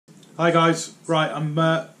Hi guys, right,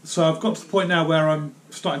 so I've got to the point now where I'm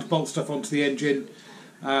starting to bolt stuff onto the engine.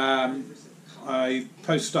 I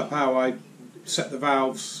posted up how I set the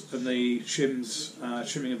valves and the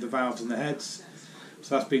shimming of the valves and the heads,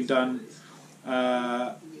 so that's been done.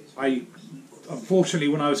 Unfortunately,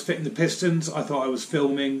 when I was fitting the pistons, I thought I was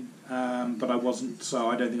filming, but I wasn't, so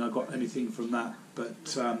I don't think I got anything from that. But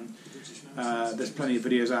there's plenty of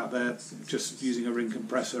videos out there just using a ring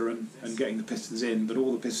compressor and getting the pistons in, but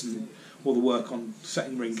all the work on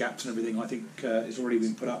setting ring gaps and everything I think has already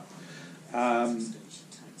been put up.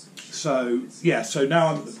 So now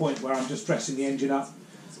I'm at the point where I'm just dressing the engine up.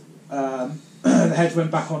 The heads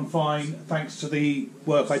went back on fine thanks to the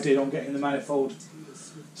work I did on getting the manifold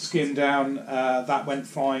skin down. That went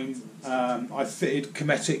fine. I fitted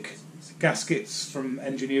Cometic gaskets from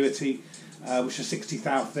Ingenuity, which are 60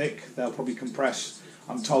 thou thick. They'll probably compress,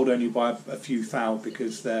 I'm told, only by a few thou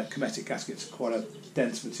because their Cometic gaskets are quite a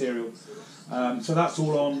dense material. So that's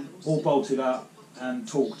all bolted up and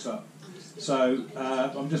torqued up. So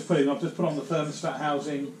I've just put on the thermostat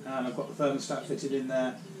housing, and I've got the thermostat fitted in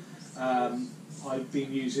there. I've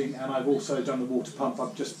been using, and I've also done the water pump.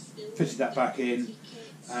 I've just fitted that back in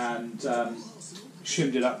and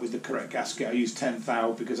shimmed it up with the correct gasket. I used 10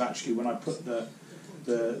 thou because actually when I put the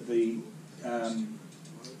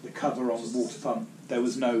cover on the water pump, there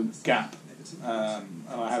was no gap, and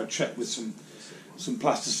I had a check with some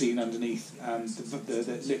plasticine underneath, and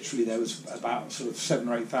literally there was about sort of 7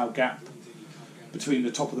 or 8 thou gap between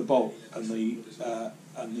the top of the bolt and the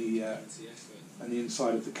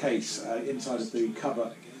inside of the case, inside of the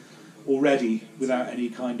cover, already without any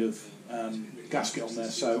kind of gasket on there.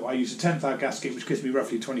 So I use a 10 thou gasket, which gives me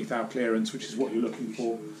roughly 20 thou clearance, which is what you're looking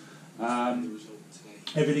for.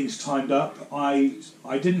 Everything's timed up. I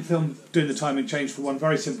didn't film doing the timing change for one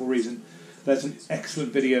very simple reason. There's an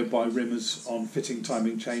excellent video by Rimmers on fitting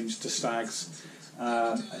timing change to Stags.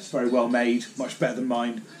 It's very well made, much better than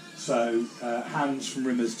mine. So Hans from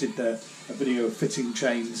Rimmers did a video of fitting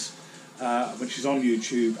chains, which is on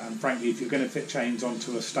YouTube. And frankly, if you're going to fit chains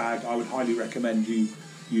onto a Stag, I would highly recommend you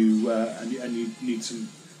need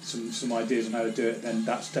some ideas on how to do it. Then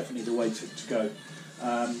that's definitely the way to go.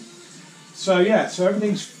 So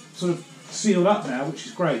everything's sort of sealed up now, which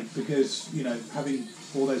is great because having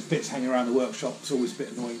all those bits hanging around the workshop is always a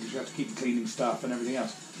bit annoying because you have to keep cleaning stuff and everything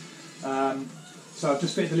else. So I've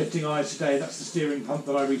just fitted the lifting eyes today. That's the steering pump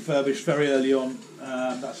that I refurbished very early on.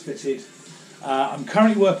 That's fitted. I'm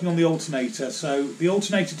currently working on the alternator. So the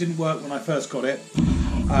alternator didn't work when I first got it.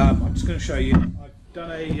 I'm just going to show you. I've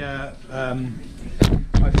done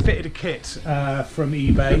I fitted a kit from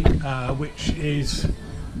eBay, which is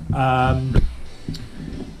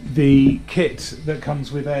the kit that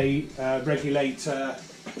comes with a regulator,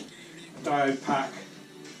 diode pack.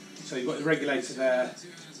 So you've got the regulator there.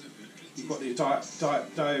 You've got the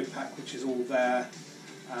diode pack, which is all there.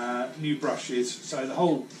 New brushes. So the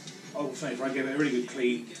whole alternator, I gave it a really good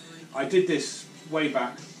clean. I did this way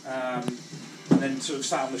back, and then sort of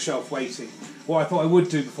sat on the shelf waiting. What I thought I would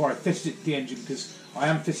do before I fitted it to the engine, because I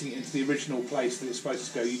am fitting it into the original place that it's supposed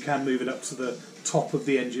to go. You can move it up to the top of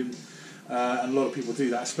the engine, and a lot of people do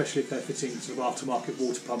that, especially if they're fitting sort of aftermarket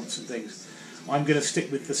water pumps and things. I'm going to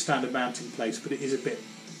stick with the standard mounting place, but it is a bit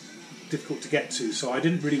difficult to get to, so I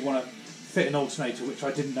didn't really want to fit an alternator which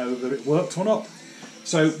I didn't know whether it worked or not.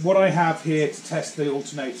 So what I have here to test the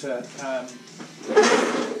alternator,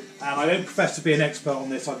 and I don't profess to be an expert on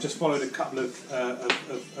this, I've just followed a couple of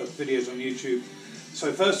videos on YouTube.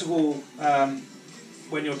 So first of all,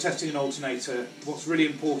 when you're testing an alternator, what's really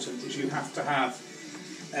important is you have to have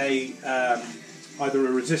either a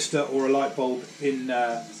resistor or a light bulb in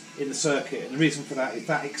the circuit, and the reason for that is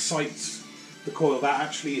that excites the coil. That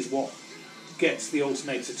actually is what gets the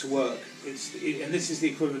alternator to work. And this is the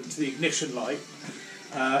equivalent to the ignition light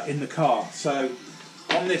in the car. So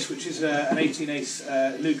on this, which is an 18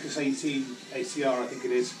 Lucas 18 ACR, I think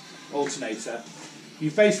it is, alternator,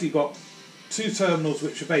 you've basically got two terminals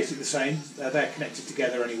which are basically the same. They're connected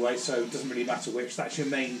together anyway, so it doesn't really matter which. That's your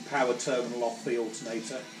main power terminal off the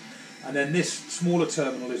alternator. And then this smaller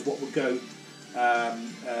terminal is what would go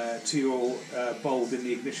to your bulb in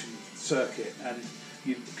the ignition circuit, and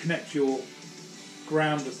you connect your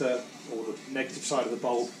ground of the negative side of the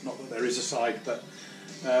bulb. Not that there is a side, but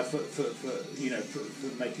for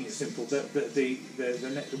making it simple, the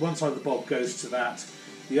one side of the bulb goes to that.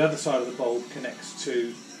 The other side of the bulb connects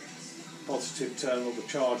to positive terminal, the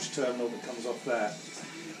charge terminal that comes off there.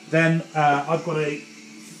 Then I've got a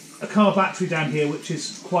car battery down here which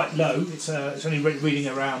is quite low. It's only reading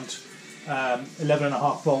around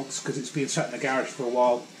 11.5 volts because it's been sat in the garage for a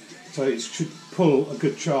while. So it should pull a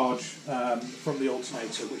good charge from the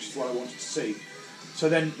alternator, which is what I wanted to see. So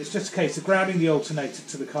then it's just a case of grounding the alternator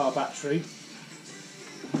to the car battery.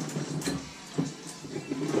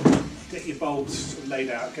 Get your bulbs laid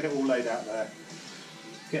out, get it all laid out there.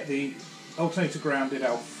 Get the alternator grounded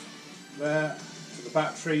off there to the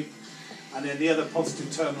battery, and then the other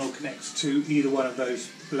positive terminal connects to either one of those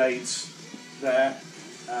blades there.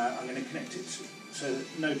 I'm going to connect it so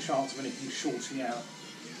that no chance of anything shorting out.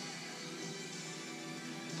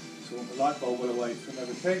 So I want the light bulb well away from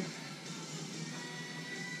everything.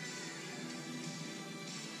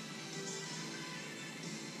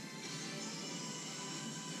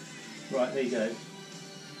 Right, there you go.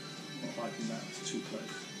 Not liking that, it's too close.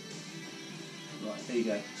 Right, there you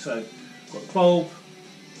go. So, got the bulb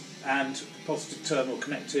and the positive terminal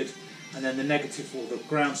connected, and then the negative or the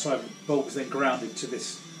ground side of the bulb is then grounded to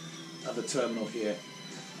this other terminal here,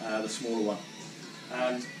 the smaller one.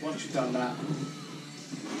 And once you've done that,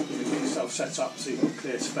 you're going to get yourself set up so you've got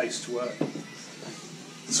clear space to work.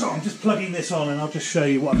 So I'm just plugging this on, and I'll just show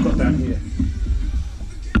you what I've got down here.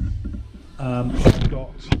 I've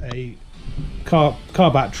got a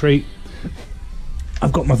car battery.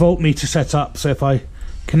 I've got my voltmeter set up, so if I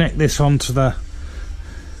connect this onto the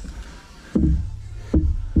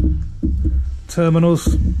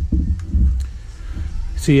terminals,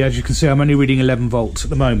 see, as you can see, I'm only reading 11 volts at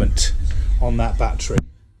the moment on that battery.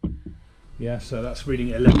 Yeah, so that's reading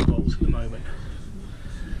 11 volts at the moment.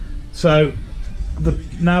 So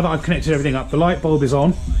now that I've connected everything up, the light bulb is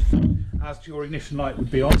on, as your ignition light would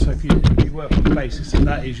be on. So if you work on the basis that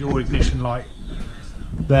that is your ignition light,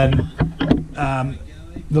 then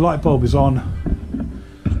the light bulb is on,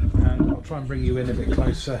 and I'll try and bring you in a bit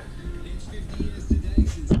closer.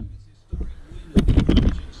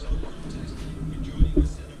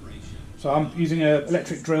 So I'm using an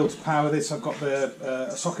electric drill to power this. I've got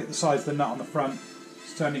a socket the size of the nut on the front.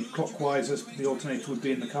 It's turning clockwise as the alternator would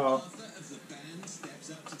be in the car.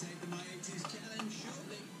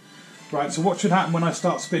 Right, so what should happen when I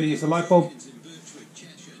start spinning is the light bulb...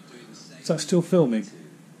 Is that still filming?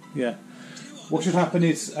 Yeah. What should happen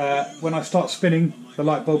is when I start spinning, the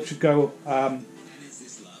light bulb should go...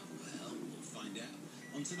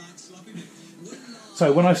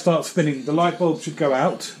 So when I start spinning, the light bulb should go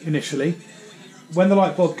out initially. When the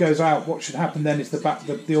light bulb goes out, what should happen then is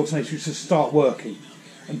the alternator should start working.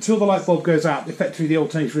 Until the light bulb goes out, effectively the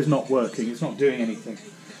alternator is not working, it's not doing anything.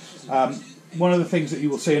 One of the things that you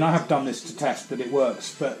will see, and I have done this to test that it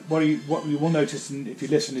works, but what you will notice, and if you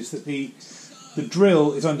listen, is that the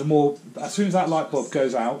drill is under more... As soon as that light bulb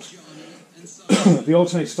goes out, the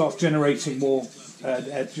alternator starts generating more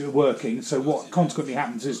working, so what consequently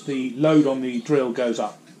happens is the load on the drill goes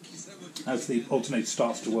up as the alternator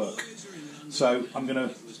starts to work. So I'm going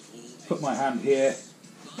to put my hand here,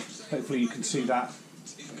 hopefully you can see that.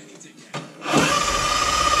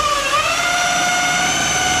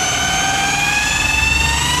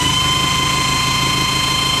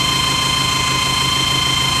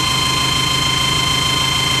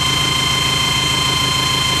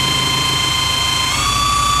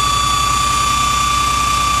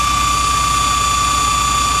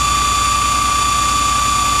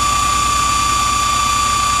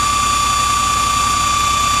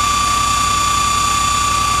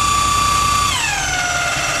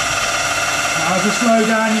 As we slow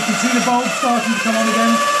down, you can see the bulb starting to come on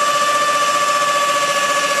again.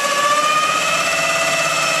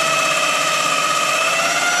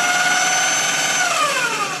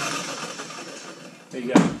 There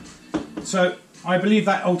you go. So I believe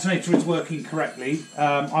that alternator is working correctly.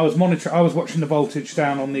 I was watching the voltage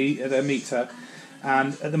down on the meter,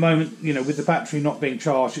 and at the moment, you know, with the battery not being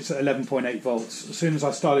charged, it's at 11.8 volts. As soon as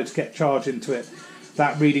I started to get charge into it,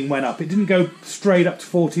 that reading went up. It didn't go straight up to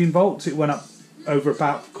 14 volts. It went up over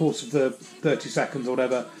about the course of the 30 seconds or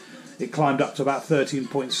whatever. It climbed up to about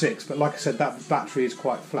 13.6, but like I said, that battery is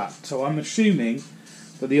quite flat, so I'm assuming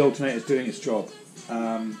that the alternator is doing its job.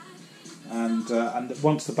 And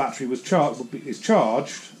once the battery is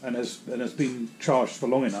charged and has been charged for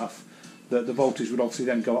long enough, that the voltage would obviously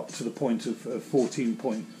then go up to the point of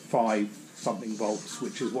 14.5 something volts,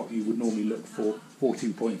 which is what you would normally look for,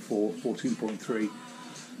 14.4, 14.3.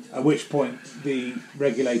 At which point the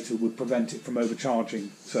regulator would prevent it from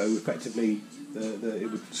overcharging, so effectively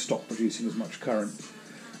it would stop producing as much current.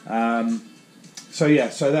 So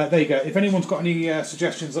there you go. If anyone's got any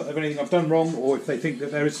suggestions of anything I've done wrong, or if they think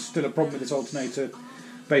that there is still a problem with this alternator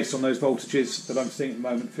based on those voltages that I'm seeing at the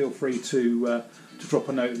moment, feel free to drop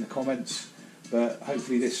a note in the comments. But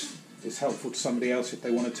hopefully this is helpful to somebody else if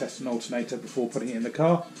they want to test an alternator before putting it in the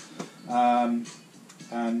car.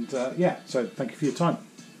 So thank you for your time.